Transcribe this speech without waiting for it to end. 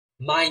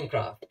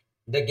Minecraft,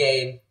 the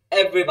game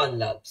everyone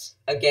loves,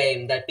 a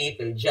game that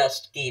people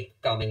just keep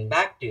coming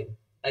back to,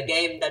 a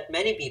game that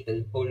many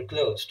people hold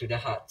close to their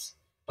hearts.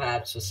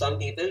 Perhaps for some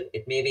people,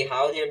 it may be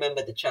how they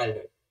remember the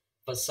childhood.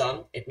 For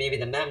some, it may be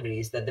the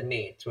memories that they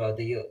made throughout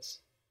the years.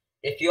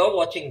 If you're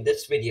watching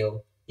this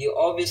video, you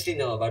obviously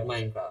know about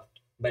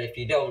Minecraft, but if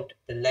you don't,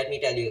 then let me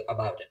tell you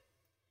about it.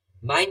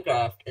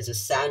 Minecraft is a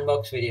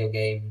sandbox video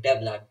game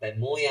developed by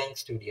Mojang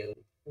Studios.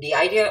 The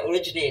idea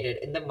originated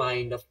in the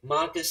mind of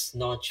Marcus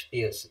Notch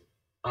Pearson.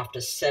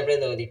 After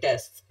several early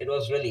tests, it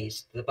was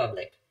released to the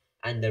public,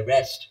 and the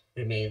rest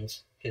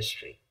remains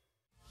history.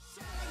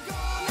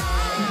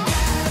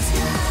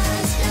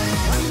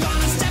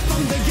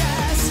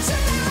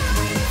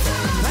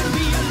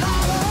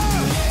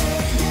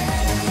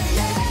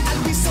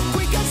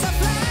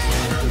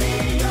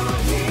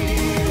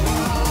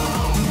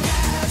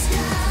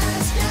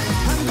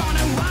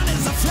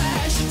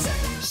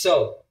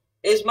 So,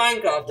 is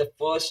Minecraft the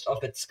first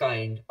of its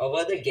kind, or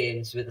were there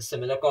games with a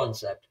similar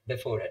concept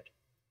before it?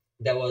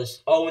 There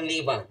was only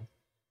one.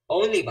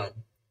 Only one.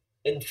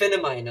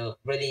 Infiniminer,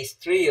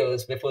 released 3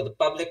 years before the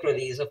public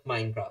release of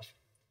Minecraft.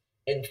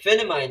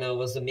 Infiniminer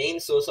was the main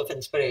source of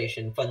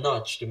inspiration for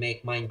Notch to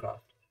make Minecraft.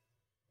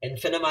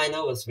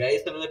 Infiniminer was very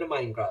similar to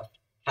Minecraft,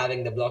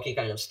 having the blocky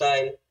kind of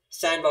style,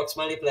 sandbox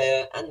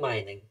multiplayer, and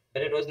mining,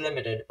 but it was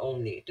limited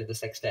only to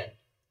this extent.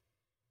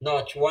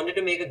 Notch wanted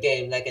to make a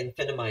game like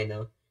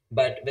Infiniminer,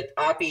 but with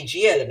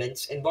RPG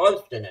elements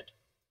involved in it.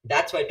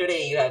 That's why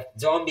today you have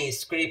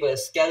zombies,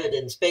 creepers,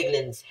 skeletons,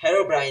 piglins,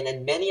 Herobrine,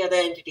 and many other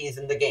entities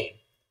in the game.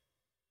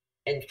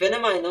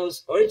 Infiniminer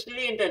was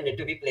originally intended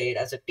to be played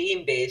as a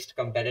team-based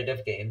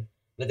competitive game,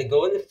 where the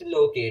goal is to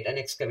locate and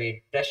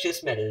excavate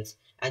precious metals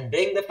and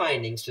bring the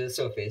findings to the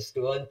surface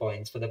to earn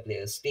points for the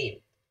player's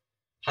team.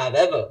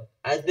 However,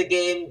 as the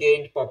game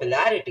gained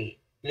popularity,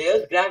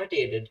 players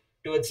gravitated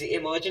towards the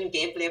emergent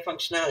gameplay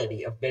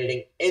functionality of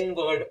building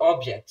in-world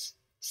objects.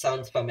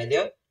 Sounds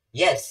familiar?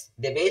 Yes,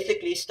 they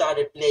basically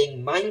started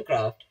playing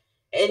Minecraft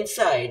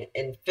inside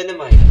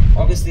Infiniminer.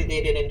 Obviously,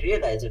 they didn't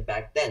realize it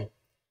back then.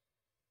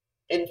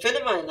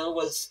 Infiniminer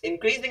was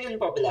increasing in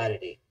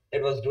popularity.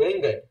 It was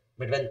doing good,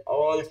 but when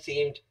all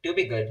seemed to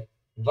be good,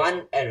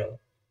 one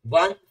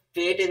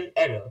fatal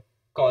error,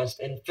 caused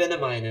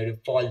Infiniminer to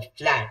fall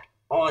flat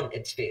on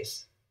its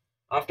face.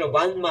 After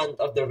 1 month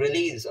of the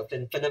release of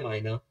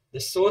Infiniminer, the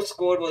source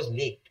code was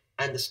leaked,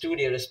 and the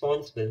studio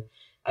responsible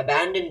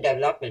abandoned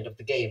development of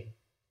the game.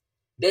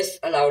 This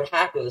allowed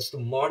hackers to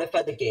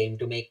modify the game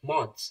to make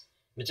mods,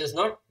 which is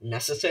not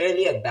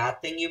necessarily a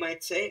bad thing, you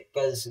might say,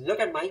 because look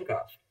at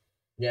Minecraft.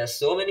 There are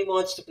so many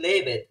mods to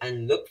play with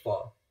and look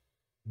for.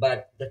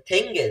 But the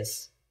thing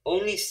is,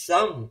 only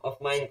some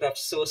of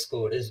Minecraft's source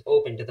code is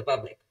open to the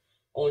public.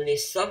 Only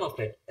some of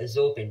it is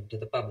open to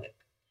the public.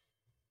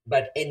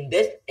 But in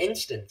this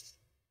instance,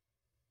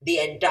 the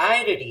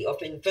entirety of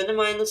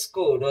Infiniminer's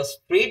code was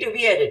free to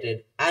be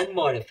edited and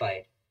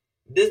modified.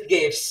 This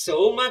gave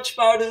so much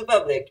power to the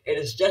public, it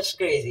is just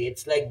crazy.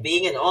 It's like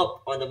being an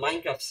op on a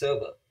Minecraft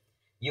server.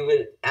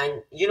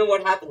 And you know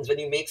what happens when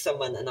you make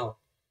someone an op?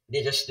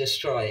 They just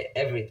destroy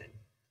everything.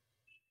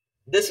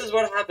 This is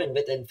what happened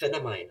with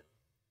Infiniminer.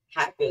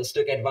 Hackers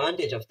took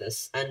advantage of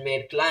this and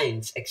made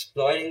clients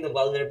exploiting the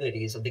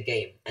vulnerabilities of the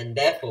game and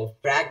therefore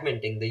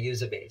fragmenting the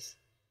user base.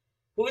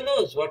 Who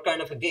knows what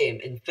kind of a game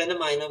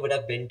Infiniminer would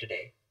have been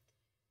today?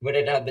 Would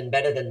it have been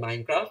better than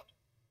Minecraft?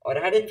 Or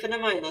had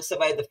Infiniminer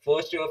survived the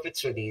first year of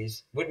its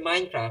release, would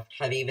Minecraft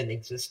have even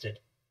existed?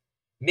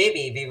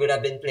 Maybe we would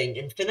have been playing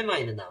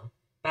Infiniminer now.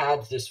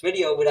 Perhaps this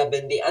video would have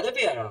been the other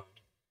way around.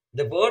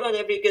 The word on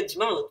every kid's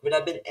mouth would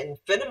have been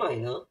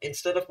Infiniminer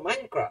instead of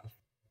Minecraft.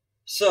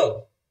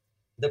 So,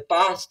 the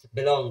past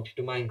belonged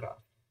to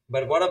Minecraft.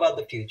 But what about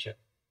the future?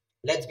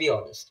 Let's be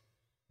honest.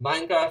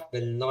 Minecraft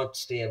will not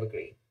stay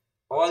evergreen.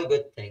 All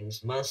good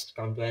things must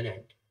come to an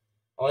end.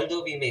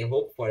 Although we may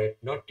hope for it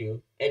not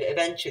to, it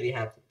eventually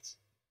happens.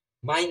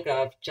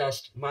 Minecraft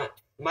just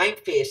might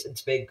face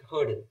its big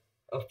hurdle,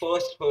 a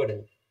first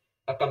hurdle,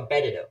 a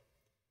competitor.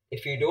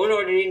 If you don't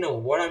already know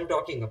what I'm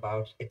talking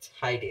about, it's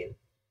Hytale.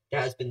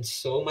 There has been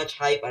so much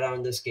hype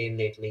around this game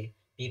lately.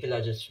 People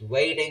are just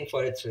waiting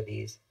for its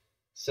release.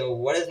 So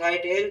what is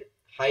Hytale?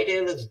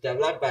 Hytale is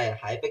developed by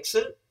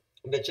Hypixel,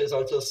 which is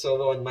also a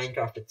server on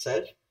Minecraft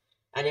itself,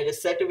 and it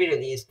is set to be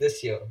released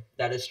this year,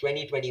 that is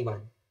 2021.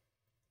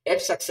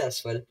 If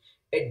successful,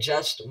 it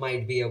just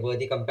might be a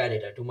worthy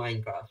competitor to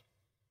Minecraft.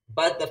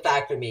 But the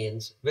fact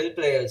remains, will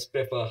players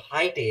prefer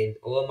Hytale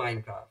over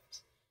Minecraft?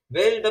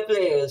 Will the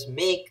players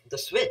make the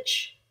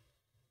switch?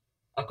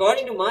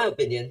 According to my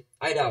opinion,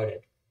 I doubt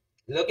it.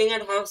 Looking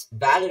at how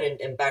Valorant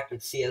impacted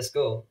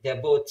CSGO,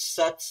 they're both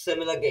such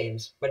similar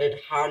games, but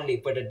it hardly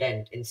put a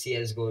dent in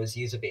CSGO's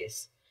user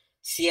base.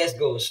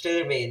 CSGO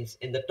still remains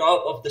in the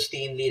top of the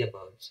Steam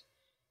leaderboards.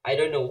 I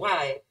don't know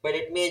why, but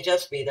it may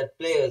just be that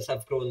players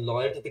have grown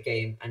loyal to the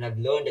game and have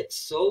learned it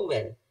so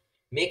well,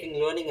 making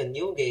learning a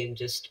new game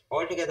just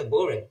altogether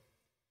boring.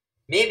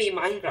 Maybe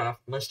Minecraft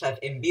must have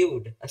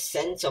imbued a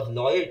sense of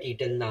loyalty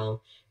till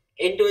now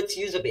into its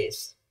user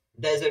base.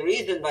 There's a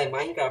reason why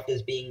Minecraft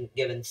is being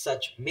given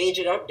such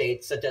major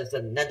updates, such as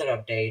the Nether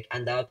update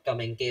and the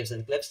upcoming Caves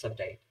and Cliffs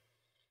update.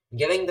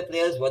 Giving the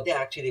players what they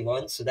actually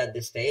want so that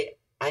they stay.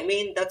 I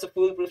mean, that's a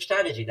foolproof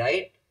strategy,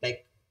 right?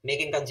 Like,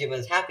 making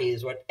consumers happy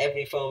is what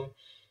every firm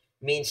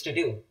means to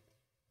do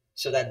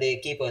so that they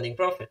keep earning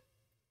profit.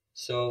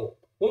 So,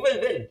 who will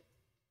win?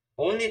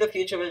 Only the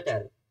future will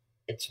tell.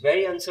 It's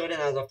very uncertain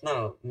as of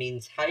now,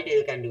 means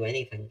Hytale can do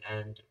anything,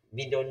 and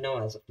we don't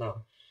know as of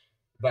now.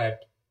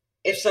 But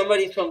if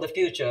somebody's from the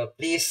future,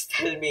 please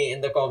tell me in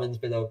the comments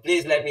below.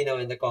 Please let me know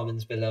in the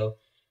comments below.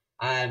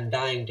 I'm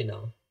dying to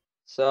know.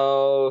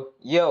 So,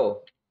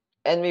 yo,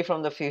 and me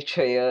from the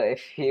future here,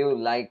 if you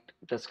liked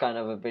this kind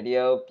of a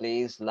video,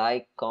 please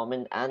like,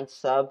 comment, and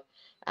sub,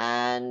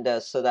 and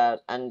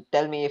and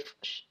tell me if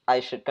I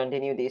should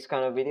continue these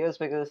kind of videos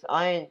because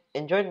I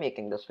enjoyed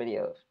making this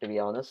video, to be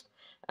honest.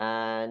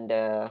 And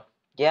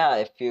yeah,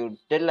 if you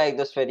did like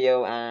this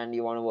video and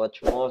you want to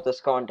watch more of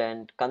this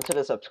content,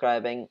 consider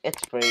subscribing.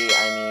 It's free.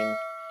 I mean,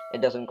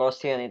 it doesn't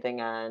cost you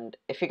anything, and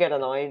if you get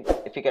annoyed,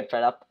 if you get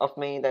fed up of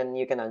me, then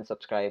you can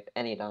unsubscribe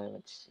anytime.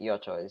 It's your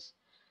choice.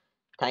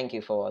 Thank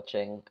you for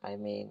watching. I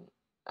mean,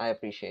 I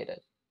appreciate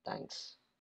it. Thanks.